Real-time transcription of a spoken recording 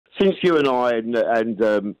since you and I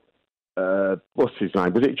and what's his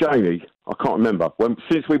name? Was it Jamie? I can't remember.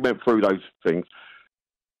 Since we went through those things,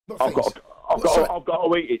 I've got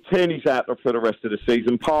to eat it. Tierney's out for the rest of the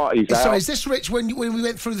season. Party's out. So is this, Rich, when we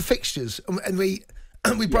went through the fixtures and we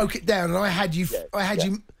broke it down, and I had you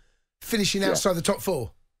you finishing outside the top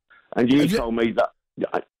 4, and you told me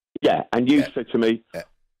that, and you said to me,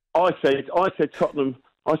 I said Tottenham.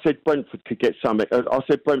 I said Brentford could get something. I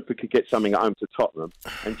said Brentford could get something at home to Tottenham,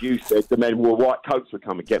 and you said the men wore white coats would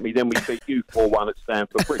come and get me. Then we beat you 4-1 at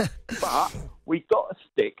Stamford Bridge. But we got a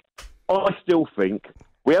stick. I still think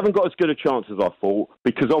we haven't got as good a chance as I thought,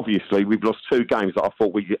 because obviously we've lost 2 games that I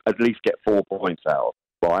thought we'd at least get 4 points out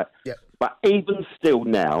of, right? Yeah. But even still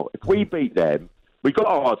now, if we beat them, we've got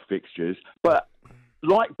hard fixtures, but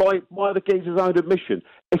like by the geezer's own admission,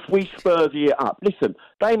 if we Spurs it up, listen,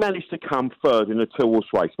 they managed to come third in a 2-horse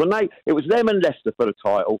race. It was them and Leicester for the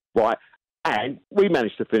title, right? And we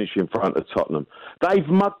managed to finish in front of Tottenham. They've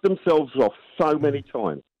mugged themselves off so many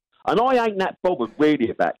times. And I ain't that bothered really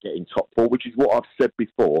about getting top 4, which is what I've said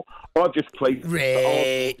before. I've just played...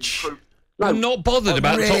 Rich. No, I'm not bothered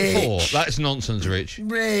about top 4. That's nonsense, Rich.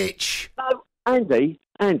 Rich. No, Andy,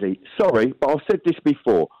 sorry, but I've said this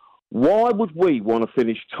before. Why would we want to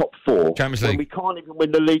finish top 4 Champions League when we can't even win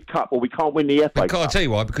the League Cup or we can't win the FA Cup? I'll tell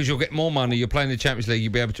you why, because you'll get more money, you're playing the Champions League,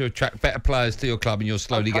 you'll be able to attract better players to your club and you'll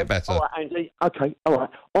slowly get better. All right, Andy. Okay, all right.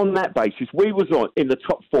 On that basis, we was in the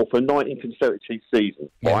top 4 for 19 consecutive seasons,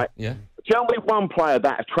 right? Yeah. Tell me one player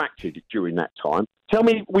that attracted during that time. Tell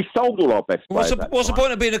me we sold all our best players. What's the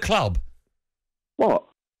point of being a club? What?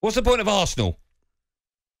 What's the point of Arsenal?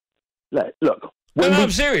 Look. No,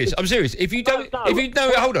 I'm serious. If you don't,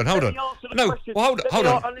 hold on. No, well, hold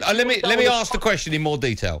on. Let me ask the question in more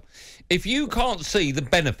detail. If you can't see the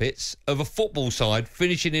benefits of a football side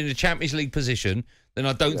finishing in a Champions League position, then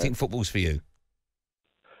I don't think football's for you.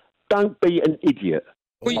 Don't be an idiot.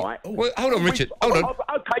 Well, hold on, Richard. Hold on.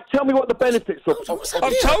 Okay, tell me what the benefits of.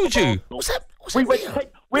 I've told you. We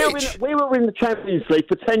were in the Champions League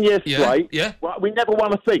for 10 years straight. Yeah. Right, we never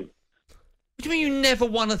won a thing. What do you mean you never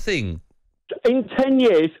won a thing? In 10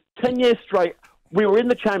 years straight, we were in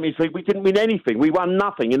the Champions League. We didn't win anything. We won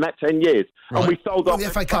nothing in that 10 years. Right. And we sold off the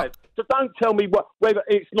FA Cup. So don't tell me whether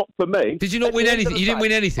it's not for me. Did you not win anything? You didn't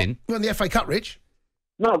win anything? You won the FA Cup, Rich.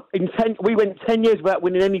 No, we went 10 years without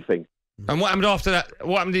winning anything. And what happened after that?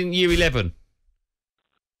 What happened in year 11?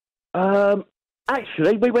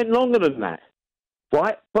 Actually, we went longer than that.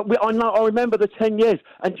 Right? But I remember the 10 years.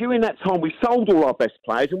 And during that time, we sold all our best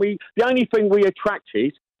players. And the only thing that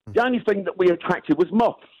we attracted was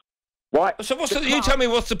moths, right? So you tell me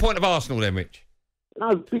what's the point of Arsenal then, Rich?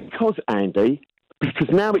 No, because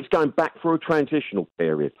now it's going back for a transitional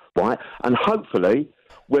period, right? And hopefully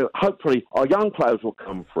our young players will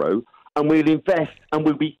come through and we'll invest and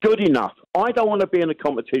we'll be good enough. I don't want to be in a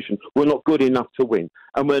competition we're not good enough to win.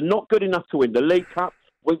 And we're not good enough to win the League Cup.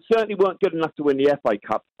 We certainly weren't good enough to win the FA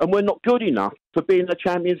Cup. And we're not good enough to be in the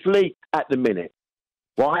Champions League at the minute.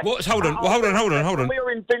 Right. Hold on. When we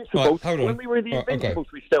were Invincibles, when we were in the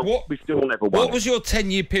Invincibles, we still never won. What was your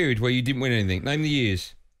 10-year period where you didn't win anything? Name the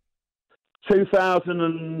years.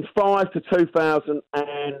 2005 to 2015.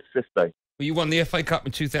 Well, you won the FA Cup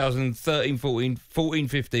in 2013, 14,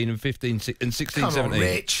 15, and 15 and 16, come 17. On,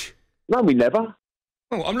 Rich. No, we never.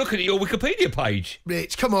 Oh, I'm looking at your Wikipedia page.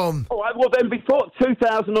 Rich, come on. All right, well, then before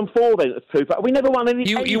 2004, then it's 2000. We never won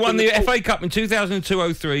anything. You won the FA Cup in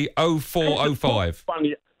 2002, 03, 04, 05.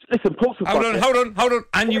 Listen, hold on.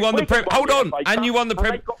 And you won the Premier. Hold on. And you won the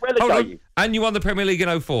Premier. Hold on. And you won the Premier League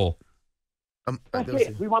in 04. That's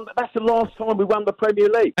it. That's the last time we won the Premier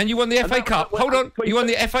League. And you won the FA Cup. Hold on. You won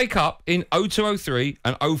the FA Cup in 02, 03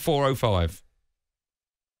 and 04, 05.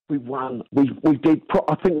 We won. We did.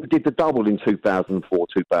 I think we did the double in 2004,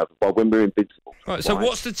 2005 when we were invincible. Right. So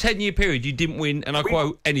what's the 10-year period you didn't win? And I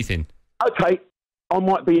quote anything. Okay, I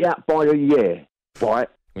might be out by a year, right?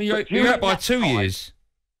 Well, you're out by 2 years.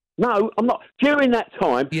 No, I'm not. During that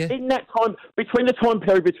time, in that time, between the time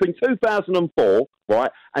period between 2004,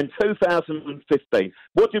 right, and 2015,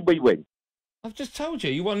 what did we win? I've just told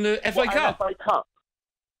you. You won the FA Cup. FA Cup.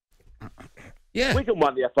 Yeah. We didn't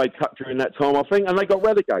win the FA Cup during that time, I think, and they got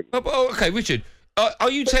relegated. Okay, Richard, are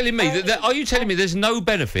you telling me there's no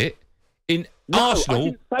benefit in Arsenal? I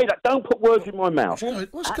didn't say that. Don't put words in my mouth.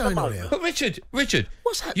 What's going on here? But Richard,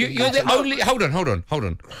 what's happening? You're the only. Hold on.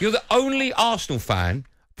 You're the only Arsenal fan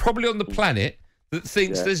probably on the planet that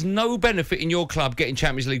thinks there's no benefit in your club getting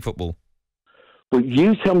Champions League football. Well,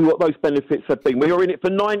 you tell me what those benefits have been. We were in it for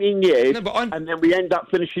 19 years, and then we end up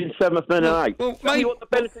finishing 7th and 8th. Well, tell me what the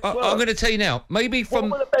benefits were. I'm going to tell you now. Maybe from...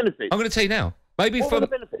 What were the benefits? I'm going to tell you now. Maybe what from... were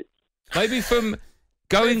the benefits? Maybe from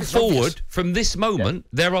Going forward from this moment,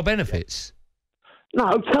 there are benefits. No,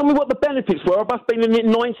 tell me what the benefits were of us being in it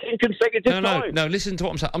 19 consecutive times. No, listen to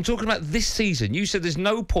what I'm saying. I'm talking about this season. You said there's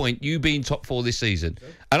no point you being top 4 this season.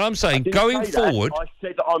 And I'm saying going forward... I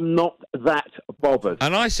said I'm not that bothered.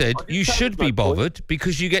 And I said you should be bothered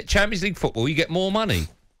because you get Champions League football, you get more money.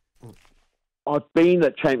 I've been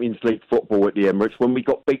at Champions League football at the Emirates when we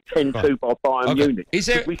got beat 10-2 by Bayern Munich.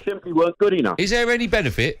 We simply weren't good enough. Is there any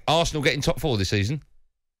benefit Arsenal getting top 4 this season?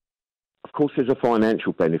 Of course, there's a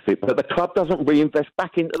financial benefit, but the club doesn't reinvest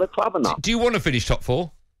back into the club enough. Do you want to finish top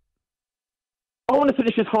 4? I want to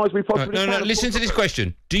finish as high as we possibly can. No, listen to this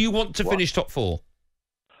question. Do you want to finish top 4?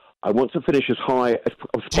 I want to finish as high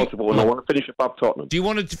as possible, and I want to finish above Tottenham. Do you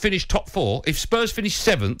want to finish top 4? If Spurs finish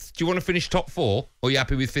 7th, do you want to finish top 4, or are you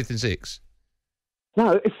happy with 5th and 6th?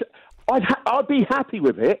 No, I'd be happy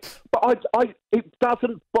with it, but it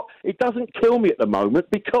doesn't kill me at the moment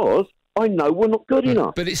because I know we're not good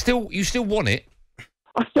enough. But you still want it.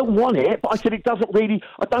 I still want it, but I said it doesn't really.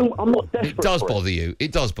 I'm not desperate. It does bother you.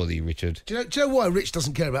 It does bother you, Richard. Do you know why Rich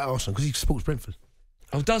doesn't care about Arsenal? Because he supports Brentford.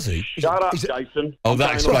 Oh, does he? Shut up, Jason. Oh,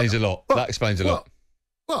 that explains a lot. That explains a lot.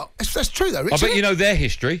 Well, that's true though, Rich. I bet you know their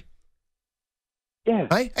history. Yeah.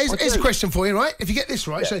 Hey, here's a question for you, right? If you get this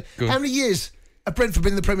right, so how many years have Brentford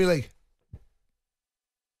been in the Premier League?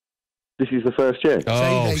 This is the first year.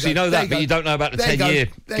 Oh, so you know that, but you don't know about the 10-year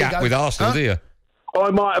gap with Arsenal, do you?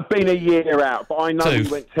 I might have been a year out, but I know we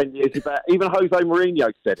went 10 years about. Even Jose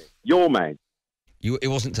Mourinho said it. Your man. It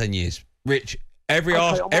wasn't 10 years, Rich. Every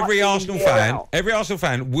Arsenal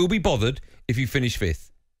fan will be bothered if you finish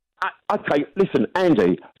 5th. Okay, listen,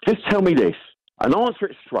 Andy. Just tell me this and answer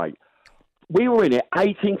it straight. We were in it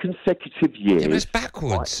 18 consecutive years. Yeah, but it's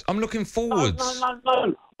backwards. Right? I'm looking forwards.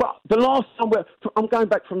 No. But the last time, I'm going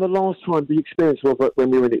back from the last time, the experience of when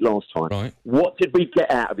we were in it last time. Right. What did we get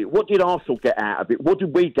out of it? What did Arsenal get out of it? What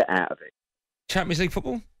did we get out of it? Champions League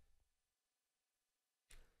football?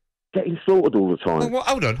 Getting slaughtered all the time. Well,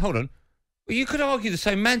 hold on. Well, you could argue the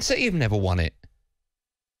same. Man City have never won it.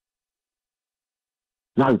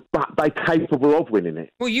 No, but they're capable of winning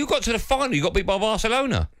it. Well, you got to the final. You got beat by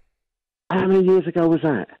Barcelona. How many years ago was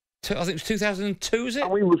that? I think it was 2002, was it?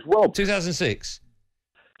 And we was robbed. 2006.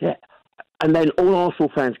 Yeah. And then all Arsenal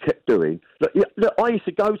fans kept doing... Look, I used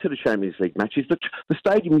to go to the Champions League matches. The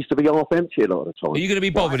stadium used to be half empty a lot of the time. Are you going to be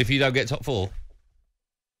bothered if you don't get top 4?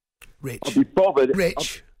 Rich. I'll be bothered.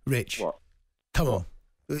 Rich. What? Come on.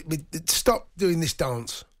 Stop doing this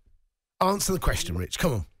dance. Answer the question, Rich.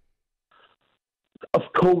 Come on. Of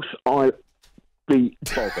course I... be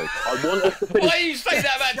bothered. I want us to finish... Why are you saying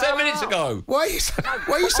that about 10 minutes ago? Why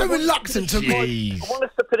are you so reluctant to... I want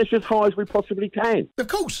us to finish as high as we possibly can. Of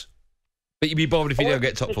course. But you'd be bothered if you don't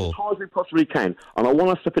get top 4. As high as we possibly can. And I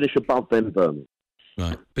want us to finish above them Birmingham.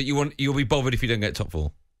 Right. But you'll be bothered if you don't get top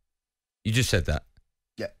 4. You just said that.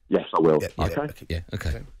 Yeah. Yes, I will. Yeah, okay. Yeah,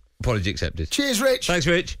 okay. Apology accepted. Cheers, Rich. Thanks,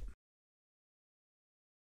 Rich.